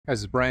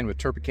This is Brian with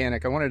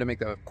Turpicanic. I wanted to make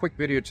a quick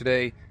video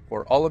today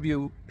for all of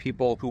you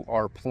people who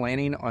are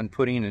planning on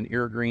putting an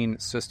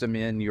Irrigreen system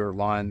in your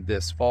lawn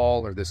this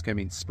fall or this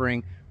coming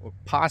spring, or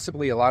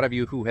possibly a lot of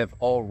you who have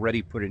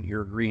already put an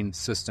Irrigreen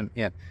system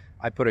in.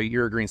 I put an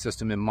Irrigreen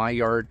system in my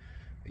yard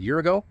a year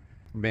ago.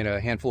 I made a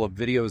handful of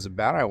videos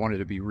about it. I wanted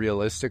to be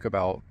realistic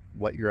about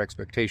what your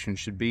expectations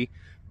should be.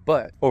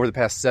 But over the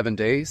past 7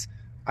 days,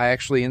 I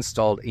actually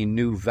installed a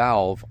new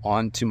valve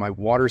onto my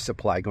water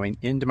supply going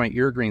into my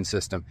Irrigreen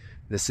system.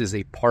 This is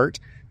a part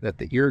that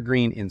the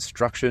Irrigreen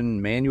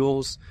instruction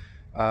manuals,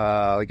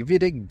 like if you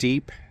dig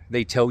deep,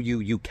 they tell you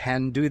you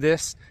can do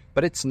this,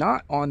 but it's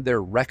not on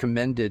their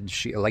recommended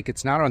sheet. Like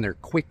it's not on their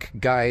quick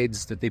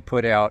guides that they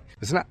put out.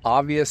 It's not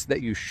obvious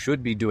that you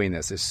should be doing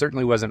this. It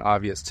certainly wasn't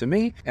obvious to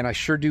me, and I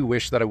sure do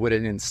wish that I would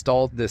have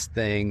installed this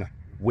thing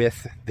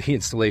with the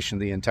installation of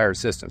the entire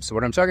system. So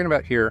what I'm talking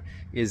about here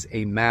is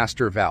a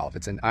master valve.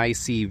 It's an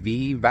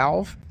ICV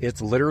valve.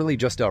 It's literally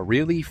just a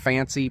really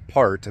fancy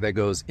part that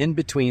goes in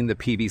between the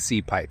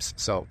PVC pipes.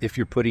 So if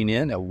you're putting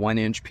in a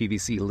 1-inch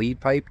PVC lead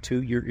pipe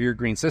to your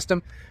Irrigreen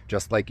system,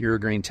 just like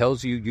Irrigreen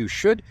tells you you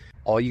should,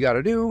 all you got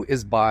to do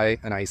is buy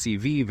an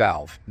ICV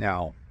valve.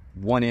 Now,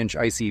 1-inch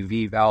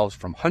ICV valves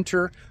from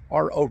Hunter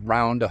are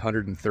around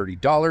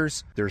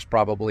 $130. There's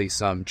probably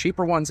some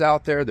cheaper ones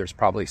out there. There's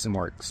probably some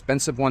more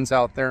expensive ones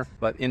out there.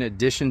 But in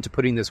addition to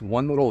putting this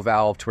one little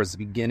valve towards the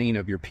beginning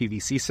of your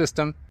PVC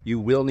system, you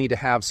will need to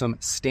have some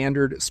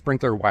standard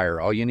sprinkler wire.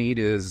 All you need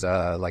is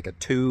like a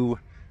two,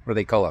 what do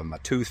they call them? A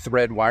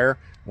 2-thread wire,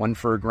 one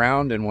for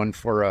ground and one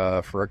for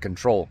a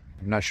control.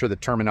 I'm not sure the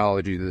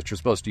terminology that you're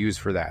supposed to use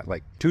for that.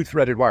 Like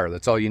 2-threaded wire,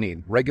 that's all you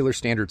need. Regular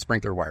standard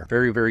sprinkler wire.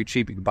 Very, very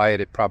cheap. You can buy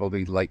it at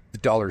probably like the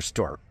dollar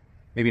store.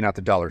 Maybe not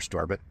the dollar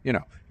store, but you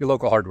know, your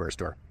local hardware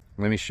store.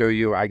 Let me show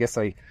you. I guess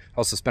I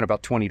also spent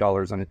about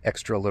 $20 on an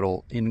extra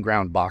little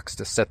in-ground box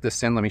to set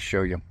this in. Let me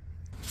show you.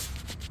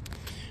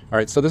 All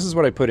right, so this is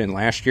what I put in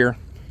last year.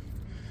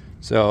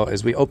 So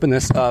as we open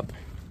this up,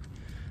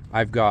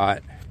 I've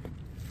got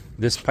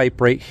this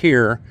pipe right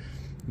here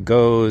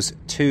goes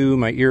to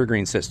my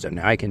Irrigreen system.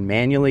 Now I can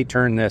manually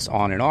turn this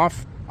on and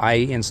off. I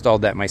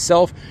installed that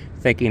myself,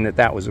 thinking that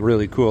that was a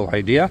really cool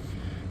idea.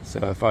 So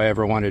if I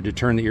ever wanted to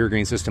turn the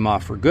Irrigreen system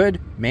off for good,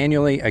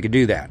 manually, I could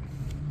do that.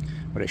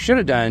 What I should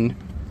have done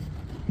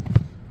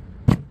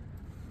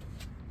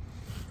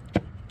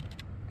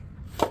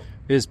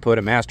is put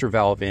a master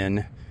valve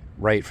in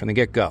right from the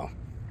get-go.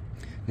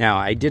 Now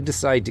I did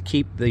decide to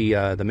keep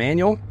the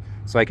manual,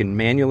 so I can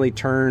manually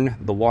turn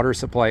the water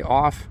supply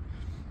off,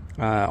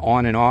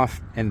 on and off,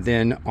 and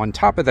then on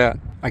top of that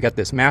I got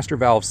this master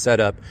valve set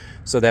up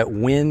so that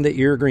when the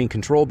Irrigreen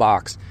control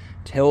box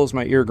tells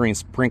my Irrigreen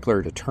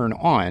sprinkler to turn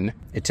on,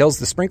 it tells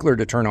the sprinkler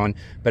to turn on,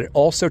 but it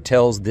also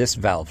tells this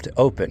valve to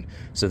open.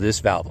 So this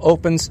valve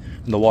opens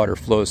and the water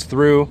flows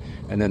through,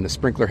 and then the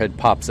sprinkler head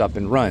pops up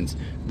and runs.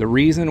 The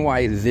reason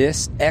why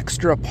this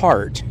extra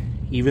part,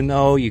 even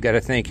though you got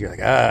to think you're like,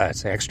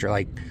 it's extra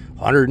like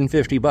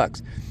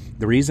 $150,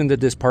 the reason that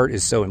this part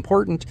is so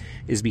important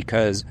is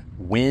because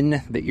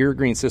when the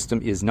Irrigreen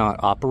system is not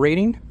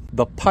operating,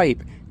 the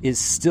pipe is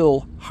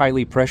still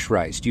highly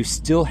pressurized. You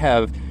still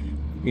have,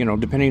 you know,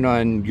 depending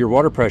on your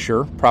water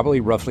pressure, probably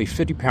roughly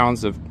 50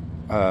 pounds of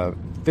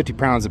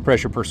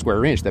pressure per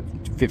square inch, that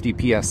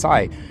 50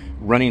 psi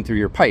running through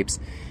your pipes.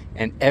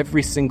 And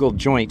every single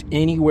joint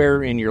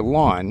anywhere in your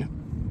lawn,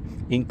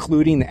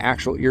 including the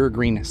actual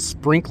Irrigreen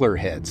sprinkler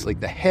heads, like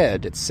the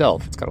head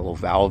itself, it's got a little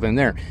valve in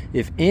there.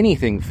 If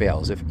anything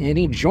fails, if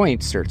any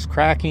joint starts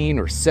cracking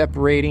or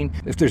separating,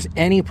 if there's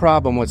any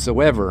problem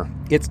whatsoever,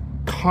 it's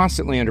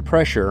constantly under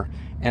pressure,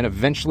 and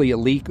eventually a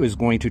leak is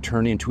going to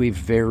turn into a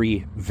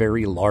very,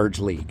 very large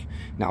leak.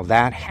 Now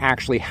that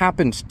actually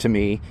happened to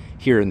me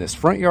here in this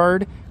front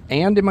yard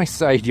and in my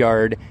side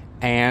yard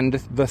and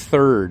the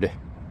third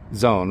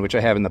zone, which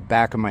I have in the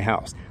back of my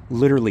house.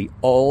 Literally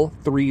all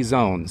 3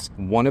 zones,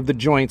 one of the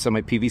joints on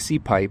my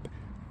PVC pipe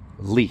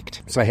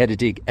leaked. So I had to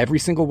dig every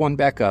single one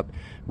back up,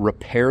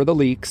 repair the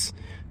leaks,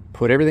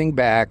 put everything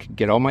back,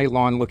 get all my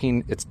lawn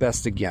looking its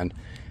best again.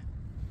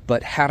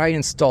 But had I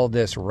installed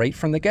this right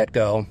from the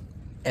get-go,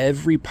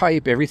 every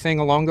pipe, everything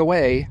along the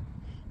way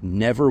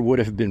never would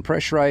have been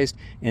pressurized,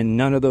 and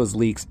none of those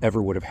leaks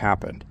ever would have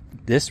happened.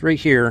 This right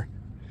here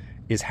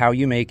is how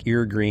you make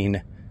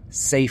Irrigreen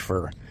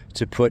safer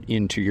to put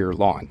into your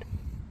lawn.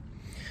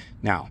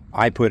 Now,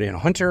 I put in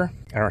Hunter.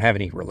 I don't have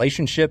any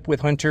relationship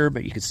with Hunter,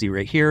 but you can see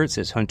right here, it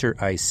says Hunter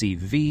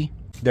ICV.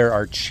 There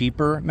are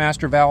cheaper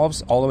master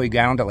valves all the way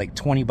down to like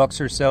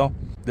 $20 or so.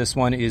 This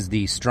one is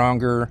the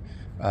stronger,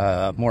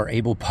 more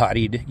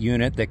able-bodied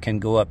unit that can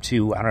go up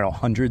to, I don't know,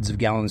 hundreds of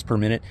gallons per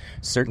minute.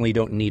 Certainly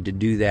don't need to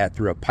do that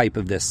through a pipe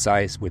of this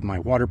size with my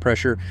water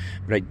pressure,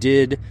 but I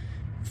did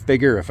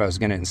figure if I was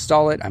going to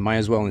install it, I might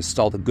as well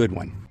install the good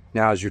one.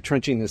 Now, as you're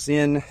trenching this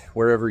in,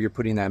 wherever you're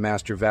putting that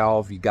master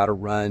valve, you got to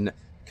run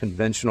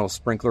conventional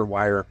sprinkler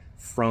wire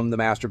from the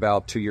master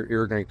valve to your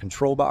Irrigreen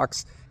control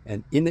box.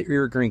 And in the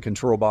Irrigreen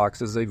control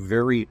box is a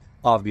very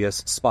obvious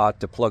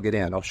spot to plug it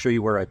in. I'll show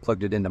you where I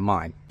plugged it into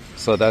mine.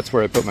 So that's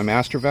where I put my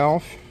master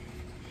valve.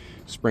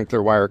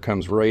 Sprinkler wire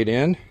comes right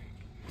in,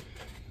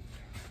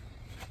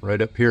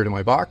 right up here to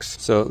my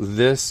box. So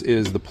this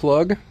is the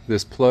plug.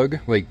 This plug,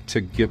 like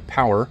to give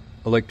power,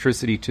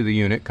 electricity to the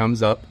unit,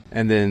 comes up,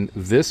 and then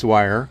this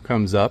wire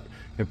comes up.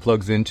 It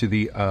plugs into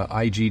the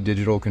IG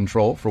digital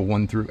control for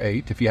 1 through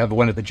 8. If you have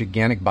one of the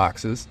gigantic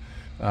boxes,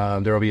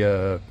 there will be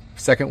a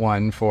second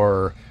one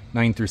for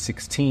 9 through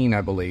 16,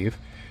 I believe.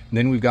 And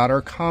then we've got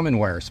our common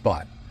wire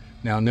spot.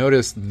 Now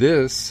notice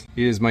this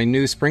is my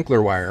new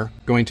sprinkler wire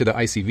going to the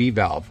ICV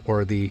valve,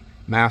 or the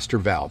master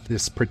valve.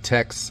 This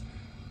protects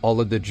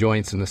all of the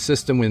joints in the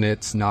system when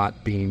it's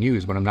not being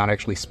used, when I'm not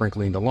actually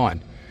sprinkling the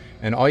lawn.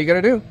 And all you got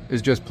to do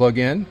is just plug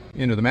in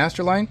into the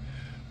master line,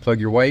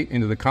 plug your white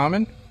into the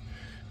common.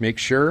 Make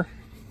sure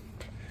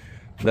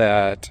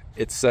that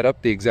it's set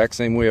up the exact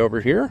same way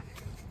over here.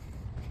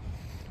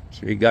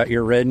 So you got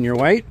your red and your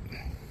white.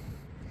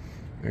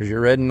 There's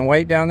your red and the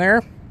white down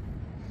there.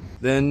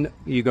 Then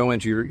you go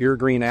into your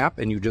Irrigreen app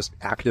and you just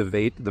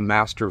activate the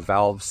master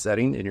valve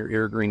setting in your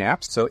Irrigreen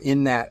app. So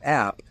in that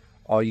app,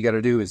 all you got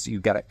to do is you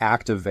got to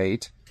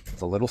activate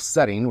the little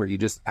setting where you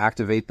just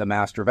activate the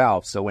master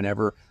valve. So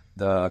whenever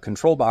the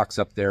control box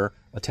up there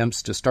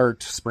attempts to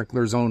start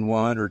sprinkler zone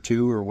 1 or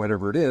 2 or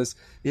whatever it is,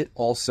 it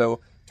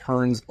also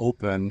turns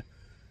open,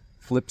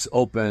 flips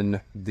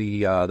open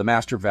the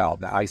master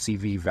valve, the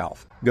ICV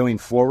valve. Going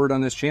forward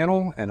on this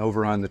channel and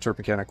over on the Turf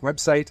Mechanic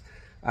website,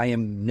 I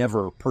am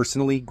never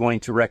personally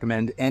going to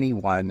recommend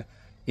anyone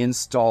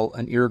install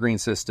an Irrigreen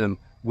system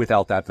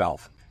without that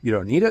valve. You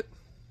don't need it,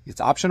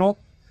 it's optional,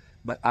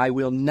 but I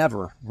will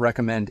never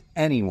recommend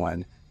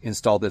anyone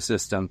install this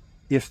system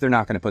if they're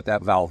not going to put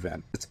that valve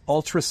in. It's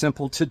ultra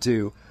simple to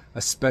do,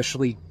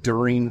 especially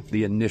during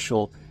the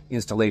initial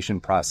installation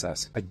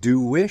process. I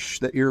do wish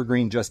that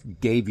Irrigreen just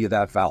gave you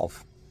that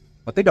valve,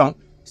 but they don't.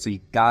 So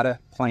you gotta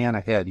plan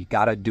ahead. You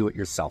gotta do it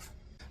yourself.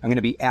 I'm going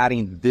to be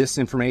adding this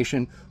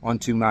information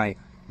onto my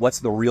what's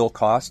the real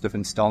cost of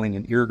installing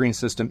an Irrigreen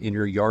system in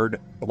your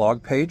yard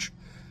blog page,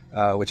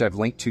 which I've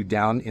linked to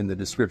down in the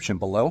description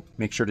below.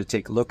 Make sure to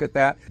take a look at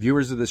that.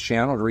 Viewers of this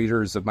channel,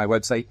 readers of my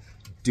website,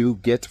 do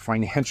get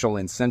financial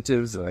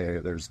incentives.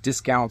 There's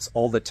discounts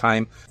all the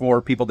time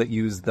for people that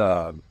use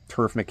the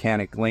Turf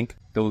Mechanic link.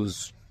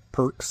 Those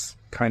perks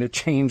kind of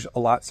change a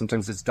lot.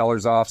 Sometimes it's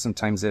dollars off,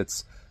 sometimes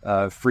it's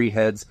free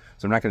heads.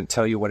 So I'm not going to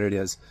tell you what it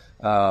is.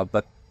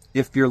 But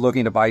if you're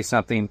looking to buy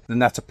something, then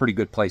that's a pretty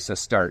good place to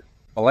start.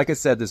 But like I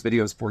said, this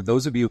video is for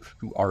those of you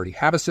who already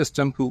have a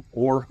system who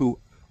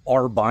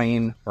are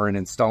buying or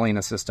installing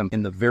a system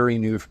in the very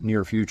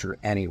near future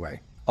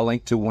anyway. I'll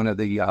link to one of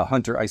the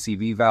Hunter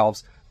ICV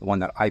valves, the one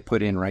that I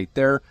put in right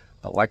there.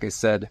 But like I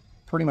said,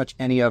 pretty much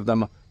any of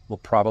them will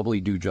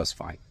probably do just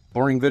fine.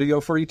 Boring video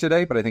for you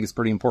today, but I think it's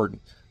pretty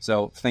important.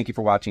 So thank you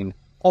for watching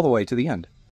all the way to the end.